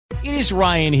It is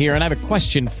Ryan here, and I have a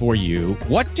question for you.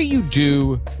 What do you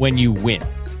do when you win?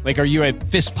 Like, are you a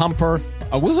fist pumper,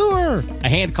 a woohooer, a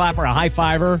hand clapper, a high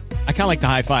fiver? I kind of like the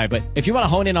high five, but if you want to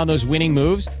hone in on those winning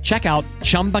moves, check out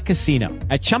Chumba Casino.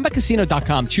 At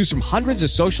ChumbaCasino.com, choose from hundreds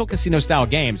of social casino-style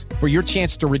games for your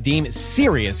chance to redeem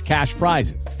serious cash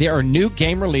prizes. There are new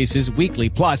game releases weekly,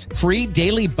 plus free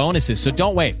daily bonuses. So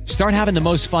don't wait. Start having the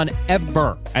most fun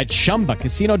ever at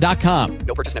ChumbaCasino.com.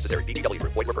 No purchase necessary. VGW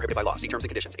Group. Void where prohibited by law. See terms and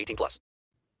conditions. 18+.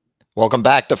 Welcome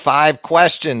back to 5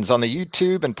 Questions on the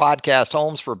YouTube and podcast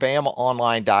homes for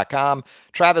BamaOnline.com.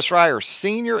 Travis Reier,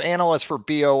 senior analyst for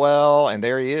BOL, and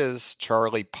there he is,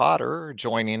 Charlie Potter,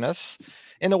 joining us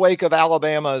in the wake of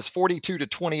Alabama's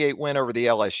 42-28 win over the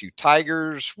LSU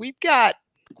Tigers. We've got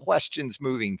questions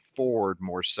moving forward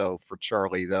more so for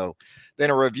Charlie, though, than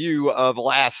a review of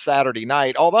last Saturday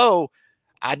night. Although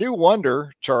I do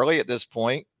wonder, Charlie, at this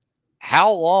point,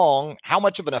 how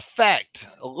much of an effect,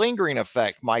 a lingering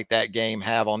effect, might that game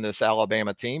have on this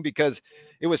Alabama team? Because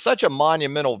it was such a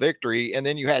monumental victory, and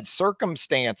then you had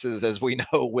circumstances, as we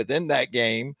know, within that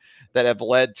game that have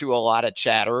led to a lot of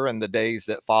chatter in the days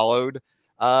that followed.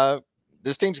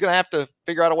 This team's going to have to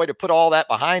figure out a way to put all that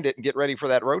behind it and get ready for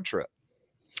that road trip.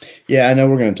 Yeah, I know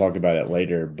we're going to talk about it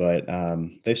later, but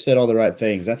they've said all the right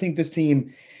things. I think this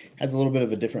team has a little bit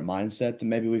of a different mindset than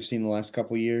maybe we've seen the last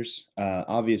couple of years.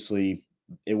 Obviously,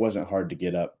 it wasn't hard to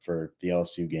get up for the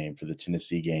LSU game, for the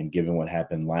Tennessee game, given what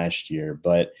happened last year.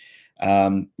 But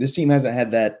this team hasn't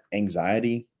had that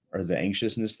anxiety or the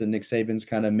anxiousness that Nick Saban's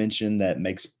kind of mentioned that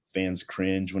makes fans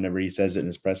cringe whenever he says it in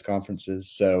his press conferences.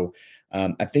 So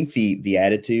I think the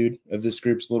attitude of this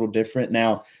group's a little different.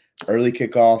 Now, early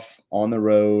kickoff on the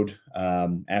road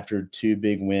after 2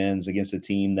 big wins against a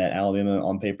team that Alabama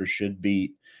on paper should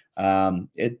beat.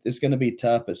 It's going to be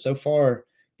tough, but so far,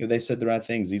 they said the right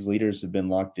things. These leaders have been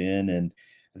locked in, and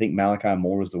I think Malachi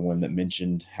Moore was the one that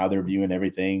mentioned how they're viewing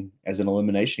everything as an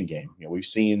elimination game. We've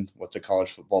seen what the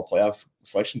College Football Playoff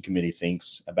Selection Committee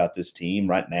thinks about this team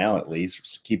right now, at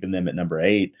least keeping them at number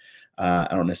 8. I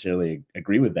don't necessarily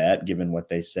agree with that, given what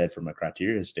they said from a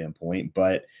criteria standpoint,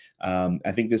 but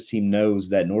I think this team knows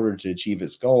that in order to achieve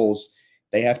its goals,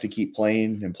 they have to keep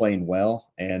playing and playing well.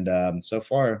 And so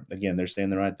far, again, they're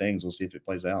saying the right things. We'll see if it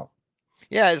plays out.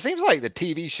 Yeah, it seems like the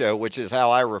TV show, which is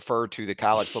how I refer to the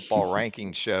college football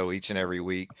rankings show each and every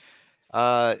week.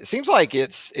 It seems like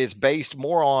it's based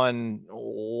more on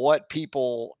what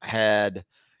people had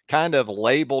kind of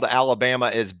labeled Alabama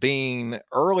as being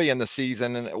early in the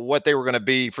season and what they were going to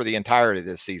be for the entirety of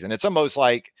this season. It's almost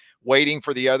like waiting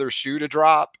for the other shoe to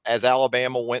drop as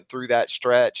Alabama went through that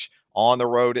stretch on the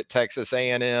road at Texas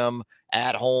A&M,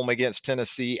 at home against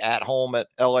Tennessee, at home at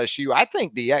LSU. I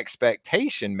think the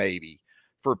expectation maybe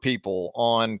for people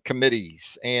on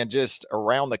committees and just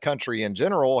around the country in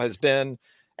general has been,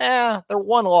 they're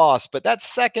one loss, but that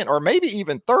second or maybe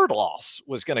even third loss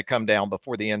was going to come down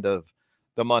before the end of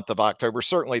the month of October,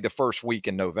 certainly the first week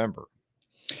in November.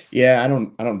 Yeah, I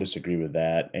don't disagree with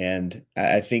that. And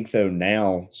I think, though,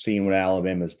 now seeing what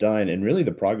Alabama's done and really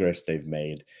the progress they've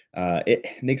made,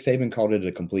 Nick Saban called it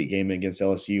a complete game against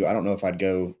LSU. I don't know if I'd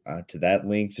go to that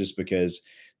length just because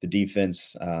the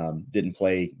defense didn't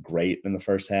play great in the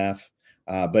first half,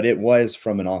 but it was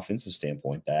from an offensive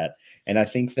standpoint that. And I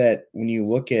think that when you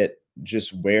look at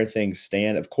just where things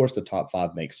stand, of course, the top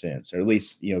 5 makes sense, or at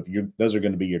least, those are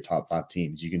going to be your top 5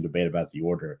 teams. You can debate about the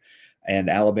order.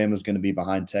 And Alabama's going to be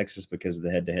behind Texas because of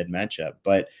the head-to-head matchup.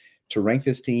 But to rank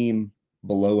this team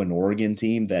below an Oregon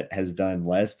team that has done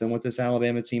less than what this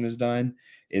Alabama team has done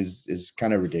is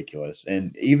kind of ridiculous.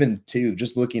 And even too,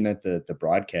 just looking at the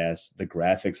broadcast, the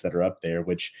graphics that are up there,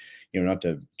 which, not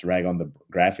to drag on the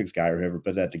graphics guy or whoever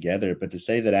put that together, but to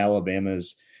say that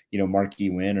Alabama's, marquee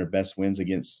win or best wins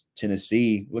against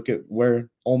Tennessee, look at where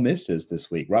Ole Miss is this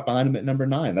week, right behind them at number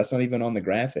 9. That's not even on the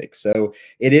graphics. So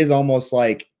it is almost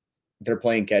like they're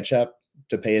playing catch up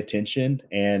to pay attention.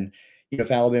 And, if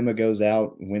Alabama goes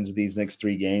out and wins these next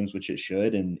 3 games, which it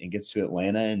should, and gets to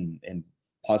Atlanta and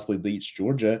possibly beats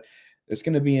Georgia, it's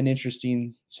going to be an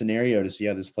interesting scenario to see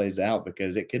how this plays out,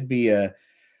 because it could be a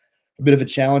bit of a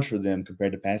challenge for them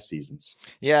compared to past seasons.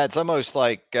 Yeah, it's almost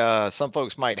like some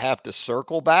folks might have to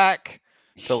circle back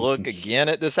to look again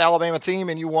at this Alabama team,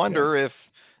 and you wonder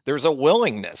if there's a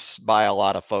willingness by a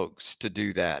lot of folks to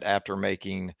do that after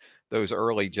making those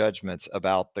early judgments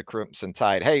about the Crimson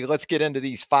Tide. Hey, let's get into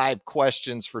these 5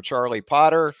 questions for Charlie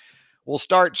Potter. We'll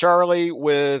start, Charlie,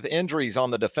 with injuries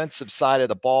on the defensive side of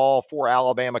the ball for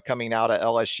Alabama coming out of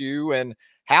LSU. And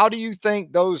how do you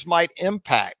think those might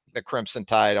impact the Crimson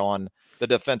Tide on the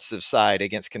defensive side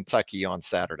against Kentucky on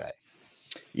Saturday?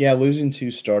 Yeah, losing two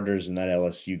starters in that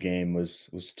LSU game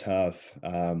was tough.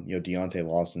 Deontay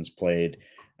Lawson's played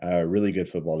really good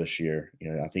football this year.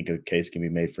 I think a case can be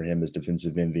made for him as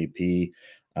defensive MVP.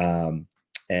 Um,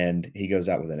 and he goes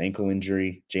out with an ankle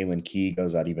injury. Jalen Key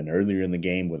goes out even earlier in the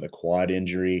game with a quad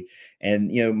injury. And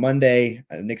Monday,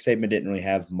 Nick Saban didn't really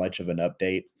have much of an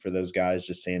update for those guys,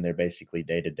 just saying they're basically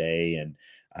day to day,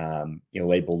 and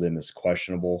labeled them as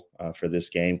questionable for this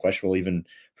game, questionable even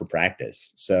for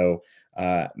practice. So.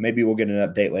 Maybe we'll get an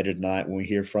update later tonight when we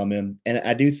hear from him. And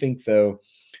I do think, though,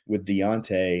 with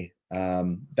Deontay,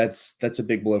 that's a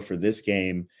big blow for this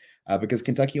game because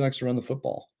Kentucky likes to run the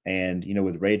football. And,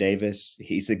 with Ray Davis,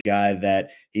 he's a guy that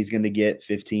he's going to get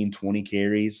 15, 20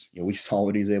 carries. We saw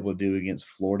what he's able to do against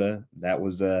Florida. That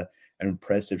was an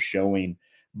impressive showing.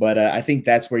 But I think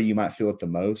that's where you might feel it the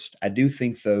most. I do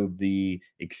think, though, the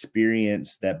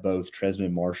experience that both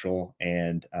Tresman Marshall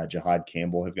and Jihad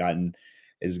Campbell have gotten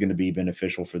is going to be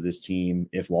beneficial for this team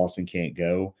if Lawson can't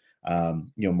go.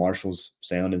 Marshall's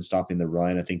sound in stopping the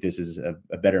run. I think this is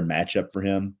a better matchup for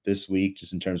him this week,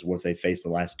 just in terms of what they faced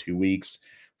the last 2 weeks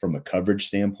from a coverage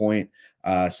standpoint.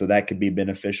 So that could be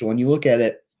beneficial. And you look at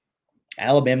it,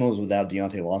 Alabama was without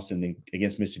Deontay Lawson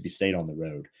against Mississippi State on the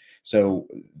road. So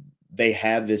they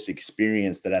have this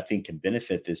experience that I think can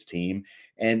benefit this team.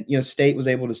 And, State was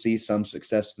able to see some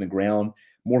success in the ground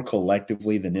more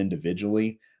collectively than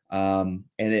individually. And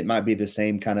it might be the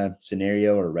same kind of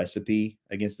scenario or recipe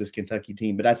against this Kentucky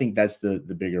team, but I think that's the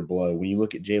bigger blow. When you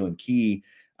look at Jalen Key,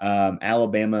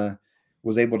 Alabama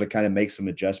was able to kind of make some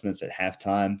adjustments at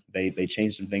halftime. They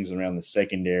changed some things around the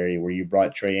secondary where you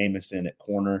brought Trey Amos in at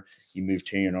corner, you moved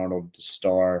Terrion Arnold to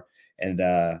star, and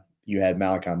you had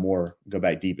Malachi Moore go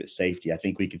back deep at safety. I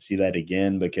think we could see that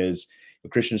again because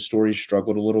Christian Story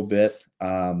struggled a little bit.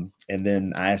 And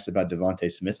then I asked about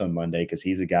Devontae Smith on Monday because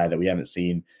he's a guy that we haven't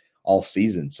seen all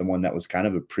season, someone that was kind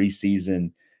of a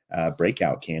preseason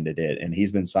breakout candidate, and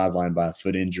he's been sidelined by a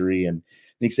foot injury. And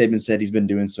Nick Saban said he's been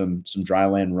doing some dry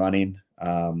land running,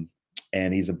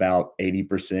 and he's about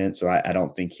 80%. So I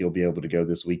don't think he'll be able to go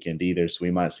this weekend either. So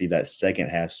we might see that second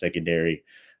half secondary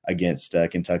against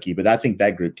Kentucky, but I think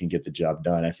that group can get the job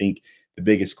done. I think the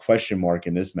biggest question mark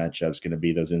in this matchup is going to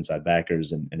be those inside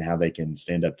backers and how they can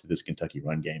stand up to this Kentucky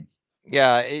run game.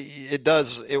 Yeah, it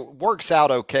does. It works out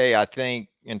okay, I think,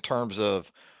 in terms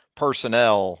of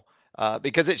personnel,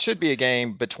 because it should be a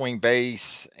game between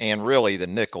base and really the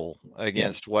nickel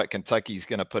against what Kentucky's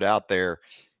going to put out there.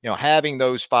 Having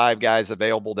those five guys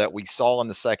available that we saw in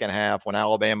the second half when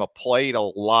Alabama played a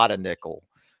lot of nickel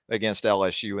against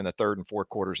LSU in the third and fourth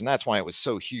quarters. And that's why it was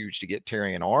so huge to get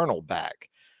Terrion Arnold back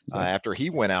after he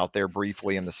went out there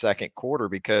briefly in the second quarter,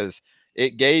 because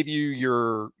it gave you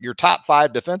your top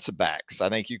five defensive backs. I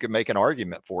think you could make an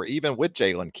argument for, even with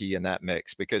Jalen Key in that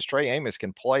mix, because Trey Amos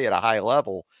can play at a high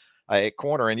level at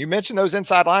corner. And you mentioned those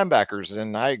inside linebackers,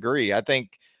 and I agree. I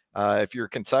think if you're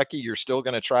Kentucky, you're still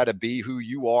going to try to be who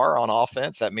you are on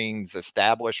offense. That means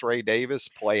establish Ray Davis,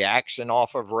 play action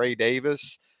off of Ray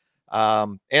Davis.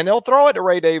 And they'll throw it to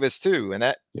Ray Davis too. And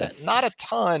that not a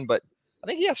ton, but I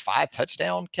think he has 5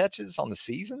 touchdown catches on the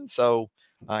season. So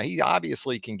he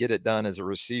obviously can get it done as a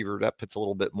receiver. That puts a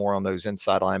little bit more on those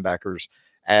inside linebackers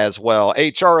as well.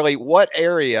 Hey, Charlie, what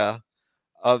area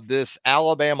of this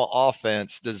Alabama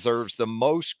offense deserves the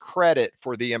most credit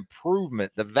for the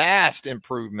improvement, the vast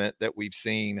improvement that we've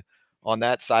seen on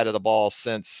that side of the ball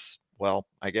since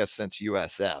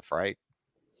USF, right?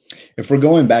 If we're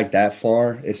going back that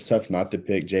far, it's tough not to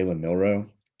pick Jalen Milroe,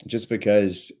 just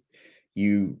because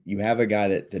you have a guy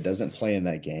that doesn't play in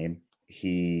that game.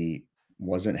 He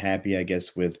wasn't happy, I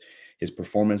guess, with his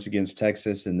performance against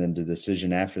Texas and then the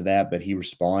decision after that, but he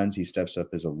responds, he steps up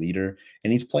as a leader,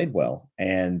 and he's played well.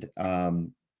 And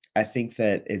I think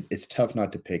that it's tough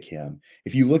not to pick him.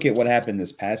 If you look at what happened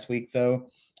this past week, though,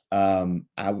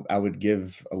 I would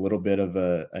give a little bit of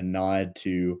a nod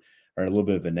to, or a little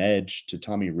bit of an edge to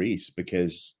Tommy Rees,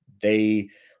 because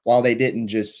while they didn't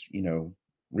just,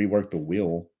 rework the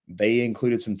wheel, they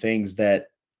included some things that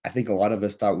I think a lot of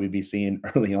us thought we'd be seeing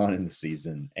early on in the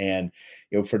season. And,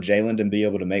 for Jalen to be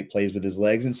able to make plays with his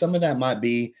legs, and some of that might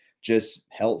be just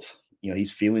health.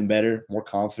 He's feeling better, more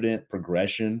confident,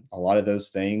 progression, a lot of those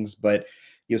things. But,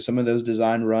 some of those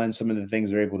design runs, some of the things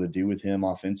they're able to do with him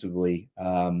offensively,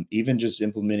 even just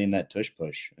implementing that tush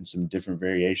push and some different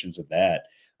variations of that.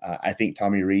 I think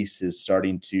Tommy Rees is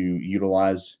starting to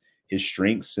utilize his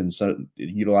strengths and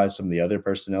utilize some of the other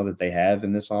personnel that they have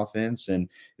in this offense, and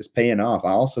it's paying off.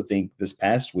 I also think this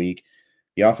past week,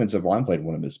 the offensive line played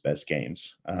one of his best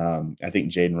games. I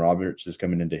think Jaden Roberts is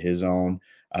coming into his own.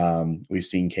 We've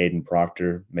seen Caden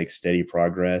Proctor make steady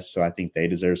progress, so I think they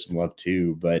deserve some love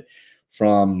too. But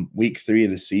from week 3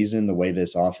 of the season, the way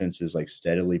this offense is like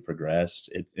steadily progressed,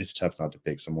 it's tough not to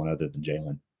pick someone other than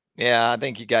Jalen. Yeah, I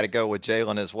think you got to go with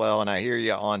Jalen as well. And I hear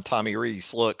you on Tommy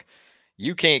Rees. Look,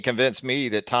 you can't convince me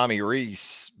that Tommy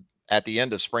Rees at the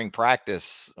end of spring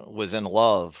practice was in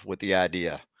love with the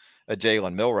idea of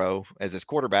Jalen Milroe as his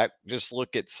quarterback. Just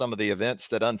look at some of the events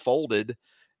that unfolded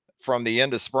from the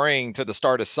end of spring to the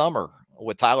start of summer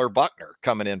with Tyler Buckner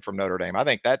coming in from Notre Dame. I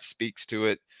think that speaks to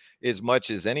it as much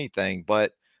as anything.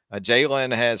 But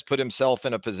Jalen has put himself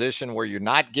in a position where you're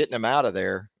not getting him out of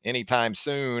there anytime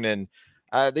soon. And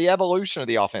the evolution of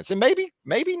the offense, and maybe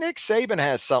Nick Saban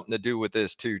has something to do with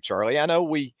this too, Charlie. I know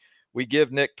we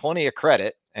give Nick plenty of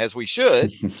credit, as we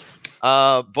should,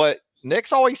 but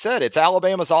Nick's always said it's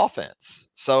Alabama's offense.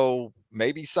 So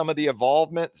maybe some of the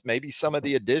involvements, maybe some of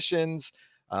the additions,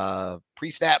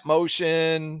 pre-snap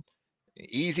motion,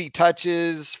 easy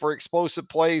touches for explosive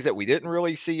plays that we didn't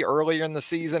really see earlier in the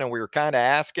season. And we were kind of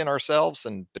asking ourselves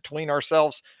and between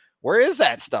ourselves, where is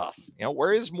that stuff?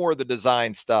 Where is more of the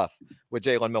design stuff with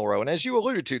Jalen Milroe? And as you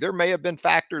alluded to, there may have been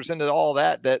factors into all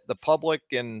that the public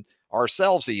and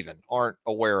ourselves even aren't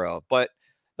aware of. But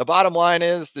the bottom line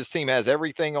is this team has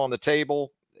everything on the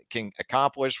table, can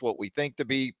accomplish what we think to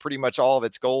be pretty much all of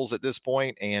its goals at this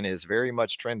point, and is very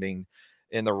much trending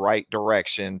in the right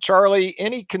direction. Charlie,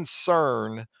 any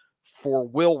concern for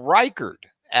Will Reichard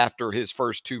after his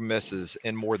first 2 misses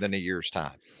in more than a year's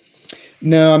time?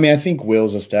 No, I mean, I think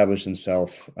Will's established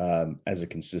himself as a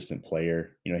consistent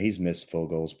player. He's missed field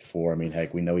goals before. I mean,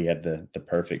 heck, we know he had the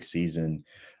perfect season.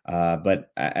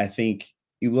 But I think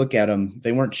you look at them,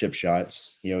 they weren't chip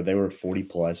shots. They were 40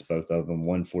 plus, both of them,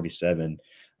 147.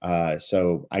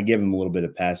 So I give him a little bit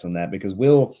of pass on that because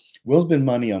Will's been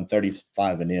money on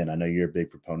 35 and in. I know you're a big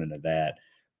proponent of that,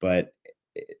 but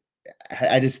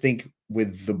I just think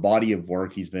with the body of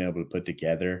work he's been able to put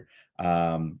together,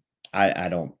 I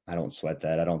don't sweat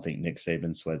that. I don't think Nick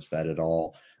Saban sweats that at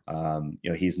all.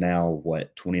 He's now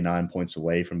 29 points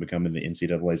away from becoming the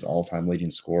NCAA's all-time leading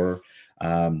scorer.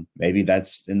 Maybe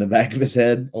that's in the back of his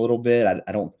head a little bit.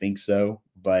 I don't think so,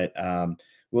 but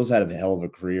Will's had a hell of a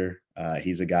career.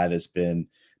 He's a guy that's been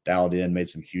dialed in, made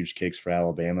some huge kicks for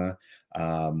Alabama.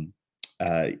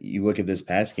 You look at this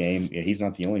past game, he's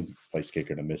not the only place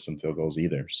kicker to miss some field goals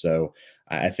either. So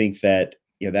I think that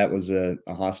that was a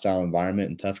hostile environment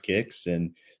and tough kicks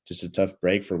and just a tough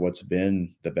break for what's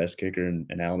been the best kicker in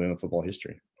Alabama football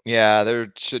history. Yeah,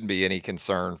 there shouldn't be any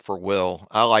concern for Will.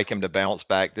 I like him to bounce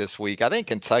back this week. I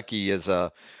think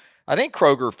I think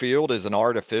Kroger Field is an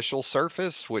artificial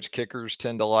surface, which kickers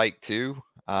tend to like too.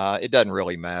 It doesn't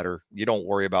really matter. You don't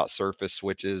worry about surface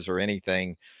switches or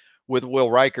anything with Will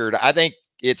Reichard. I think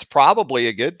it's probably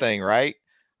a good thing, right,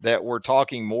 that we're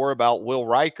talking more about Will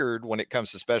Reichard when it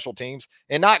comes to special teams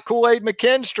and not Kool-Aid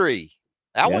McKinstry.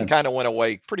 That one kind of went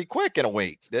away pretty quick in a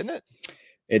week, didn't it?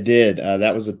 It did.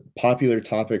 That was a popular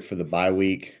topic for the bye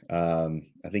week.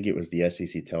 I think it was the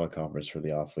SEC teleconference for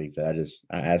the off week that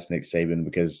I asked Nick Saban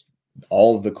because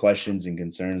all of the questions and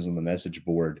concerns on the message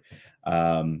board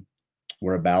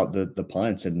were about the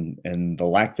punts and the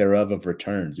lack thereof of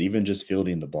returns, even just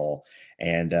fielding the ball.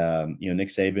 And, Nick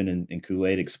Saban and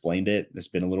Kool-Aid explained it. It's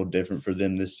been a little different for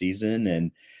them this season.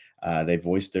 And they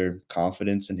voiced their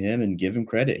confidence in him and give him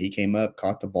credit. He came up,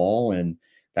 caught the ball, and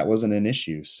that wasn't an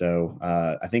issue. So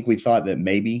I think we thought that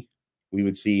maybe we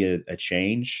would see a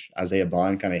change. Isaiah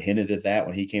Bond kind of hinted at that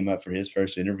when he came up for his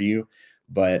first interview.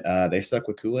 But they stuck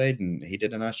with Kool-Aid, and he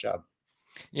did a nice job.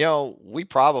 We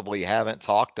probably haven't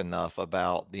talked enough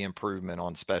about the improvement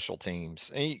on special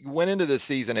teams. And he went into the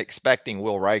season expecting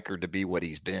Will Reichard to be what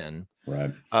he's been.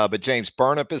 Right. But James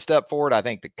Burnip has stepped forward. I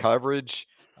think the coverage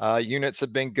units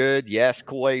have been good. Yes,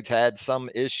 Kool-Aid's had some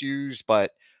issues,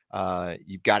 but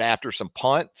you've got after some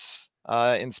punts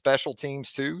in special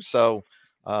teams too. So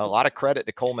a lot of credit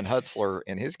to Coleman Hutzler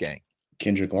in his game.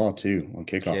 Kendrick Law too on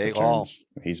kickoff returns.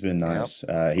 He's been nice.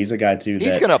 Yep. He's a guy too.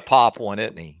 He's going to pop one,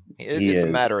 isn't he? It's a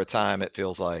matter of time. It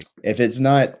feels like. If it's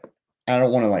not, I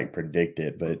don't want to predict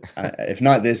it, but if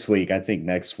not this week, I think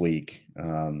next week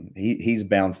he's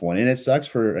bound for one. And it sucks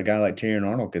for a guy like Terrion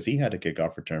Arnold because he had a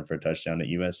kickoff return for a touchdown at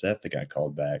USF that got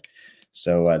called back.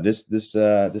 So this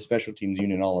special teams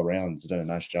unit all around has done a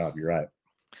nice job. You're right.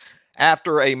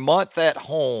 After a month at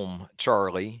home,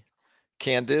 Charlie,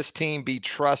 can this team be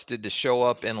trusted to show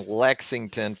up in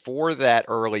Lexington for that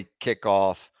early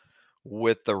kickoff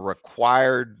with the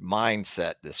required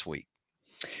mindset this week?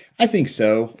 I think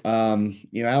so.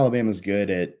 Alabama's good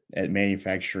at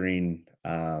manufacturing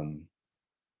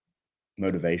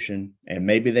motivation, and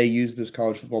maybe they use this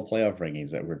college football playoff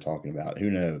rankings that we're talking about. Who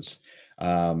knows?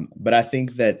 But I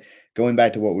think that going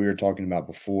back to what we were talking about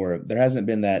before, there hasn't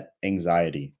been that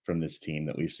anxiety from this team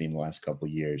that we've seen the last couple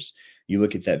of years. You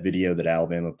look at that video that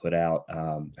Alabama put out,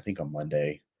 I think on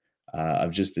Monday,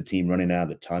 of just the team running out of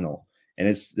the tunnel. And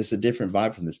it's a different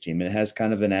vibe from this team. And it has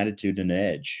kind of an attitude and an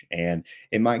edge. And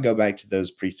it might go back to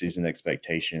those preseason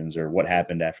expectations or what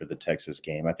happened after the Texas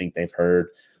game. I think they've heard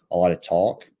a lot of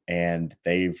talk and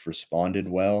they've responded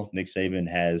well. Nick Saban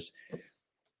has,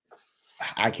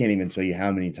 I can't even tell you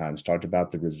how many times, talked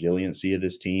about the resiliency of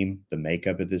this team, the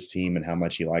makeup of this team, and how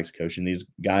much he likes coaching these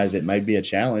guys. It might be a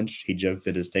challenge. He joked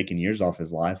that it's taken years off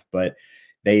his life, but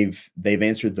they've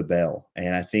answered the bell.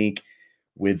 And I think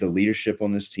with the leadership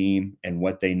on this team and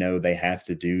what they know they have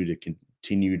to do to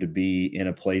continue to be in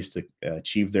a place to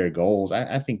achieve their goals,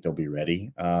 I think they'll be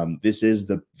ready. This is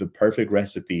the perfect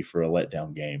recipe for a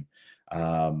letdown game,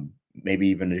 maybe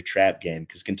even a trap game,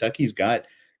 because Kentucky's got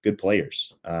good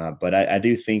players. But I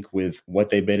do think with what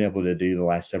they've been able to do the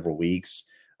last several weeks,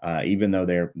 even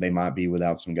though they might be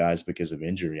without some guys because of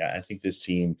injury, I think this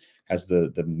team has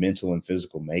the mental and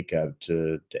physical makeup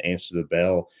to answer the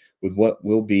bell with what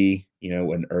will be,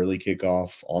 an early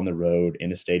kickoff on the road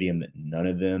in a stadium that none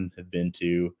of them have been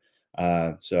to.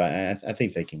 So I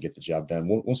think they can get the job done.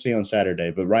 We'll see on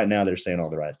Saturday, but right now they're saying all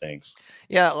the right things.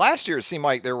 Yeah, last year it seemed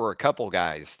like there were a couple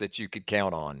guys that you could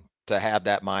count on to have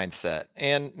that mindset,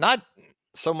 and not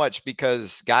so much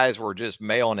because guys were just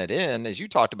mailing it in, as you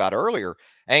talked about earlier,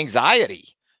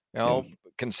 anxiety,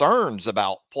 concerns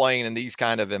about playing in these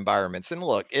kind of environments. And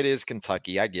look, it is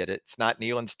Kentucky. I get it. It's not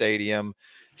Neyland Stadium.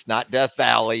 It's not Death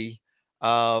Valley.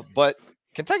 But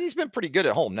Kentucky's been pretty good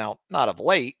at home. Now, not of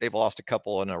late. They've lost a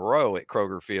couple in a row at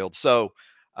Kroger Field. So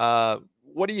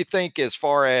what do you think as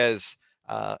far as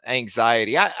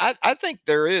anxiety? I think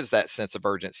there is that sense of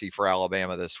urgency for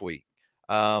Alabama this week.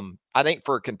 I think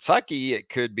for Kentucky, it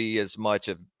could be as much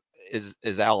of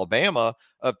as Alabama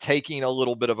of taking a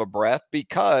little bit of a breath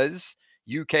because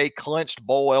UK clinched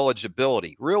bowl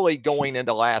eligibility. Really going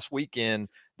into last weekend,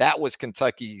 that was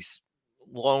Kentucky's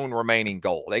lone remaining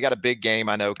goal. They got a big game,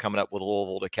 I know, coming up with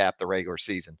Louisville to cap the regular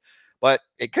season. But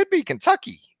it could be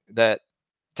Kentucky that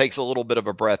takes a little bit of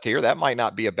a breath here. That might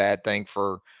not be a bad thing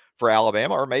for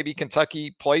Alabama, or maybe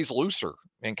Kentucky plays looser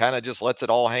and kind of just lets it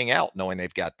all hang out, knowing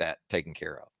they've got that taken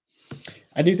care of.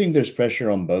 I do think there's pressure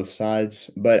on both sides,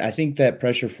 but I think that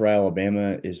pressure for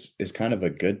Alabama is kind of a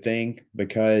good thing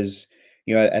because,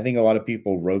 I think a lot of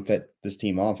people wrote this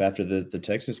team off after the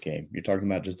Texas game. You're talking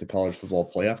about just the College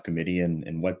Football Playoff Committee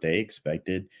and what they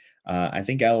expected. I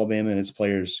think Alabama and its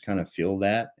players kind of feel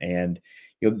that, and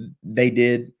they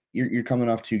did. You're coming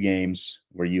off two games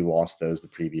where you lost those the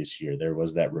previous year. There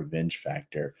was that revenge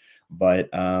factor, but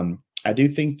I do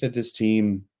think that this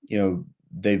team,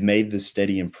 they've made the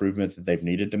steady improvement that they've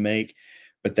needed to make,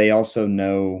 but they also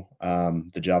know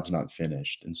the job's not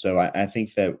finished. And so I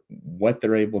think that what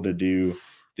they're able to do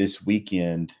this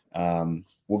weekend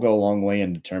will go a long way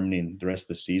in determining the rest of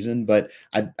the season. But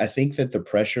I think that the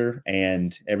pressure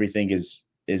and everything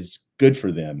is good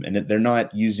for them, and that they're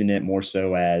not using it more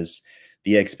so as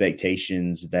the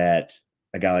expectations that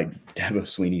a guy like Dabo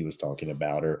Swinney was talking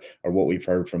about, or what we've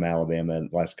heard from Alabama in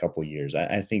the last couple of years.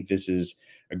 I think this is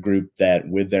a group that,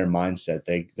 with their mindset,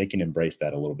 they can embrace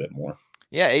that a little bit more.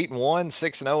 Yeah, 8-1,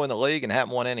 6-0 in the league, and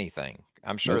haven't won anything.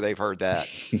 I'm sure they've heard that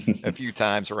a few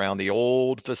times around the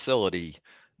old facility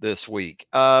this week.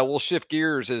 We'll shift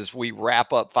gears as we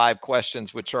wrap up 5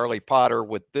 questions with Charlie Potter.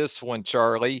 With this one,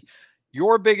 Charlie,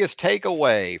 your biggest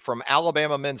takeaway from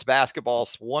Alabama men's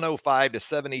basketball's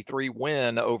 105-73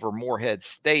 win over Morehead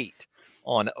State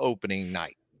on opening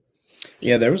night?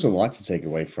 Yeah, there was a lot to take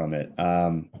away from it.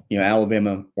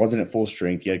 Alabama wasn't at full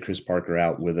strength. You had Chris Parker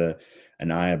out with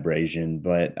an eye abrasion,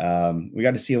 but we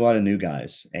got to see a lot of new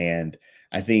guys. And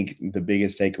I think the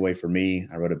biggest takeaway for me,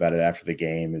 I wrote about it after the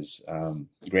game, is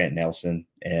Grant Nelson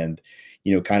and,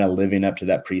 kind of living up to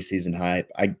that preseason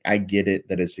hype. I get it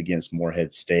that it's against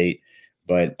Morehead State,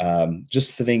 but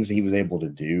just the things that he was able to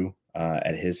do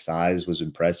at his size was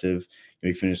impressive.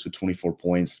 He finished with 24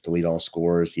 points to lead all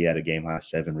scorers. He had a game high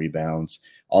 7 rebounds.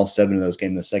 All 7 of those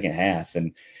came in the second half.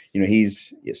 And,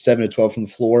 he's 7 of 12 from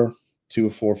the floor, 2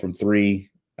 of 4 from 3,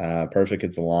 perfect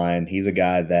at the line. He's a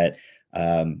guy that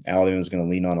Alabama is going to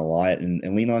lean on a lot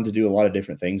and lean on to do a lot of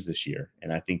different things this year.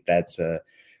 And I think that's a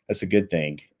good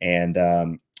thing. And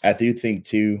I do think,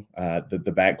 too,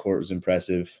 the backcourt was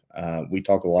impressive. We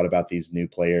talk a lot about these new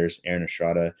players. Aaron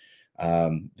Estrada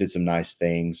did some nice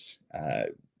things.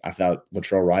 I thought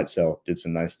Latrell Wrightsell did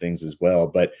some nice things as well.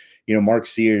 But, Mark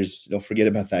Sears, don't forget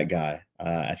about that guy.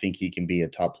 I think he can be a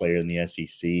top player in the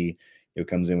SEC.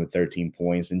 comes in with 13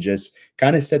 points and just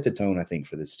kind of set the tone, I think,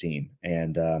 for this team.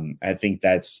 And I think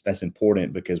that's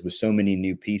important because with so many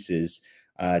new pieces,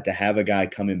 to have a guy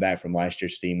coming back from last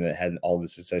year's team that had all the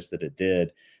success that it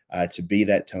did, to be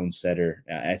that tone setter,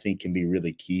 I think can be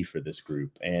really key for this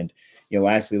group. And,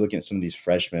 lastly, looking at some of these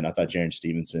freshmen, I thought Jaron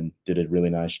Stevenson did a really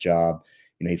nice job.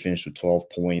 He finished with 12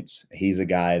 points. He's a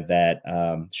guy that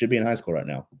should be in high school right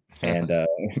now and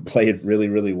played really,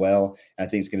 really well. I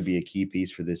think it's going to be a key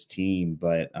piece for this team.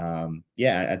 But,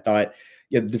 I thought,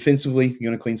 defensively, you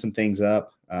want to clean some things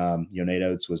up. Nate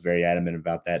Oates was very adamant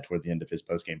about that toward the end of his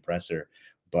postgame presser.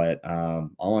 But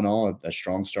all in all, a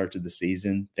strong start to the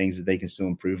season, things that they can still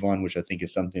improve on, which I think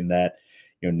is something that,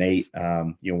 Nate,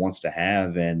 wants to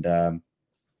have. And,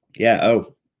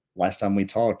 last time we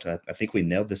talked, I think we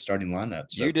nailed the starting lineup.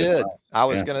 So you did. I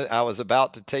was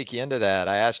about to take you into that.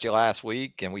 I asked you last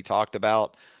week, and we talked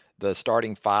about the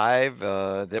starting five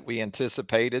that we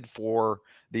anticipated for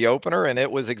the opener, and it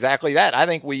was exactly that. I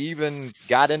think we even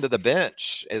got into the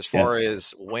bench as far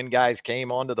as when guys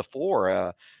came onto the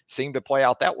floor. Seemed to play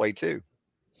out that way too.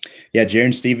 Yeah,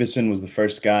 Jaron Stevenson was the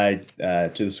first guy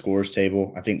to the scorers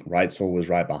table. I think Reitzel was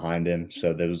right behind him.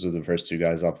 So those are the first two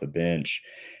guys off the bench.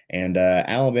 And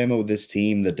Alabama, with this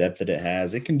team, the depth that it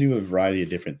has, it can do a variety of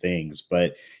different things.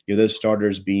 But those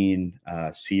starters being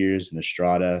Sears and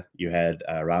Estrada, you had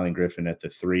Riley Griffin at the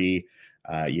 3,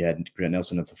 you had Grant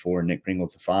Nelson at the 4, and Nick Pringle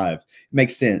at the 5. It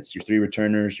makes sense. Your 3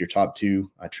 returners, your top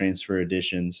 2 transfer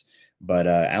additions. But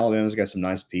Alabama's got some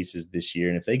nice pieces this year.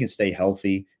 And if they can stay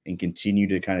healthy and continue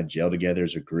to kind of gel together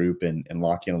as a group and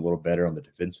lock in a little better on the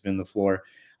defensive end of the floor,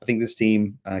 I think this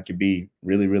team could be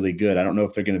really, really good. I don't know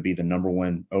if they're going to be the number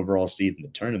 1 overall seed in the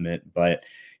tournament, but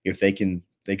if they can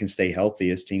stay healthy,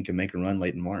 this team can make a run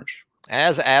late in March.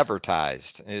 As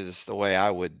advertised is the way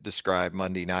I would describe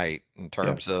Monday night in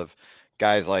terms of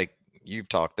guys like you've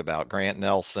talked about, Grant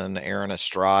Nelson, Aaron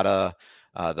Estrada,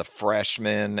 the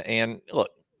freshmen. And look,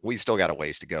 we still got a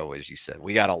ways to go, as you said.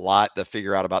 We got a lot to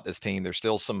figure out about this team. There's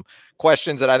still some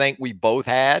questions that I think we both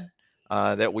had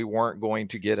that we weren't going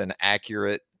to get an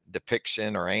accurate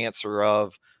depiction or answer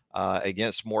of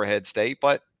against Morehead State.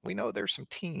 But we know there's some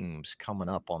teams coming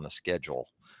up on the schedule,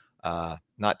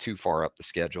 not too far up the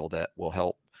schedule, that will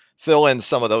help fill in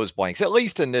some of those blanks, at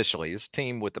least initially. This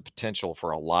team with the potential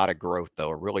for a lot of growth, though,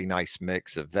 a really nice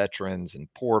mix of veterans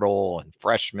and portal and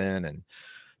freshmen and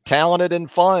talented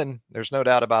and fun. There's no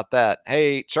doubt about that.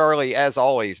 Hey, Charlie, as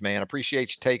always, man,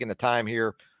 appreciate you taking the time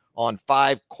here on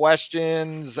 5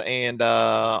 questions, and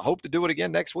hope to do it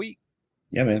again next week.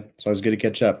 Yeah, man. It's always good to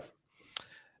catch up.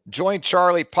 Join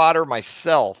Charlie Potter,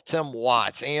 myself, Tim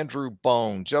Watts, Andrew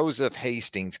Bone, Joseph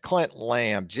Hastings, Clint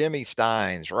Lamb, Jimmy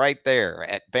Steins, right there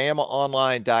at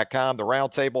BamaOnline.com, the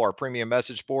roundtable, our premium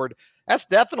message board. That's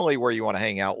definitely where you want to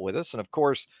hang out with us. And of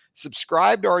course,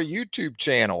 subscribe to our YouTube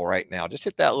channel right now. Just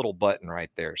hit that little button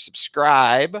right there.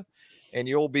 Subscribe, and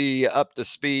you'll be up to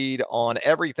speed on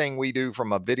everything we do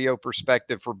from a video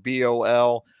perspective for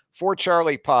BOL. For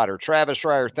Charlie Potter, Travis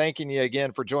Schreier, thanking you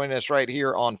again for joining us right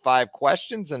here on 5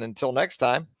 Questions. And until next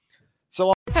time, so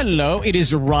long. Hello, it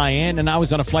is Ryan, and I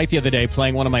was on a flight the other day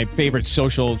playing one of my favorite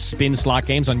social spin slot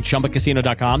games on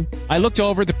ChumbaCasino.com. I looked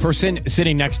over at the person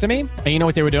sitting next to me, and you know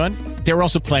what they were doing? They were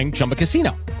also playing Chumba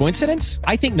Casino. Coincidence?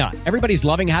 I think not. Everybody's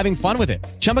loving having fun with it.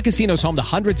 Chumba Casino is home to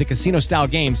hundreds of casino-style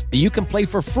games that you can play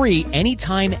for free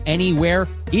anytime, anywhere,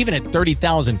 even at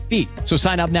 30,000 feet. So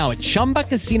sign up now at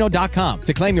ChumbaCasino.com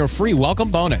to claim your free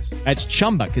welcome bonus. That's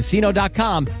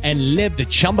ChumbaCasino.com and live the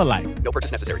Chumba life. No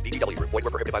purchase necessary. VGW Group. Void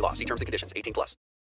where prohibited by law. See terms and conditions. 18+.